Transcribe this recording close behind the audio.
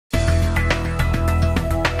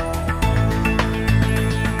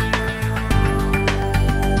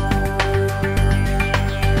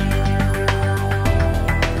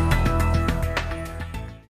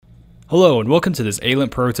Hello and welcome to this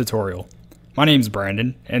ALINT-PRO tutorial. My name is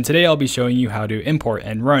Brandon, and today I'll be showing you how to import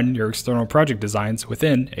and run your external project designs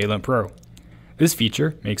within ALINT-PRO. This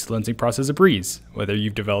feature makes the linting process a breeze, whether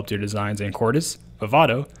you've developed your designs in Quartus,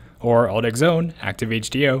 Vivado, or ALT-X Zone,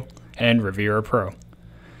 Active-HDL, and Riviera-PRO.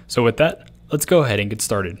 So with that, let's go ahead and get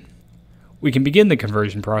started. We can begin the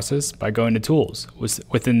conversion process by going to Tools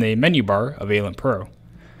within the menu bar of ALINT-PRO.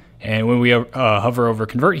 And when we hover over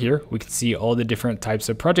Convert here, we can see all the different types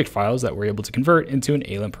of project files that we're able to convert into an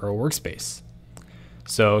ALINT-PRO workspace.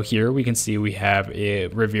 So here we can see we have a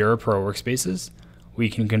Riviera-PRO workspaces.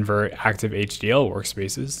 We can convert Active-HDL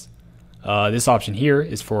workspaces. This option here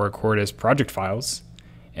is for Quartus project files.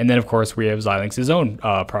 And then of course we have Xilinx's own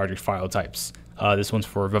project file types. This one's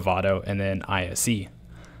for Vivado and then ISE.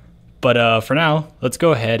 But for now, let's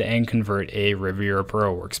go ahead and convert a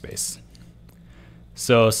Riviera-PRO workspace.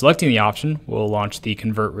 So selecting the option will launch the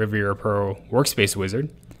Convert Riviera-PRO workspace wizard,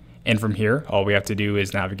 and from here all we have to do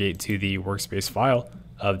is navigate to the workspace file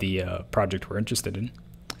of the project we're interested in.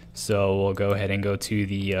 So we'll go ahead and go to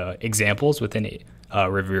the examples within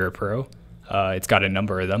Riviera-PRO. It's got a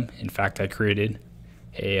number of them. In fact, I created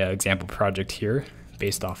a example project here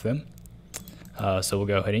based off them. So we'll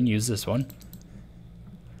go ahead and use this one,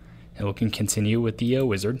 and we can continue with the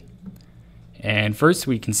wizard. And first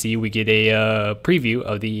we can see we get a preview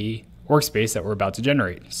of the workspace that we're about to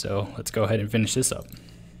generate. So let's go ahead and finish this up.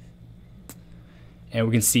 And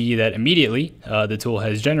we can see that immediately the tool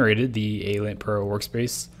has generated the ALINT-PRO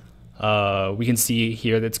workspace. We can see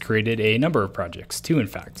here that's created a number of projects, two in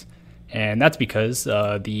fact. And that's because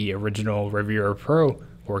the original Riviera-PRO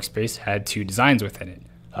workspace had two designs within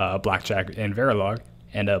it, Blackjack in Verilog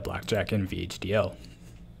and a Blackjack in VHDL.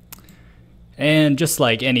 And just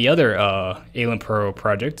like any other ALINT-PRO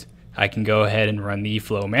project, I can go ahead and run the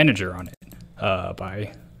flow manager on it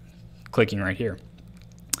by clicking right here.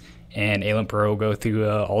 And ALINT-PRO will go through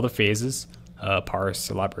all the phases,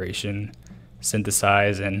 parse, elaboration,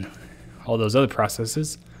 synthesize, and all those other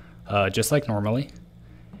processes, just like normally.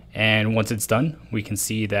 And once it's done, we can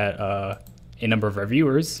see that a number of our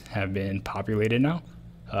viewers have been populated now.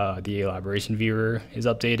 The elaboration viewer is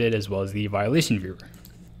updated, as well as the violation viewer.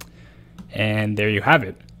 And there you have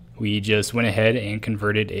it. We just went ahead and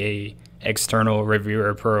converted a external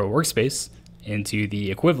Riviera-PRO workspace into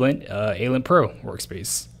the equivalent ALINT-PRO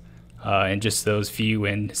workspace in just those few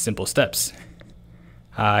and simple steps.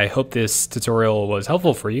 I hope this tutorial was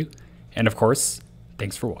helpful for you, and of course,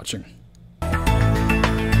 thanks for watching.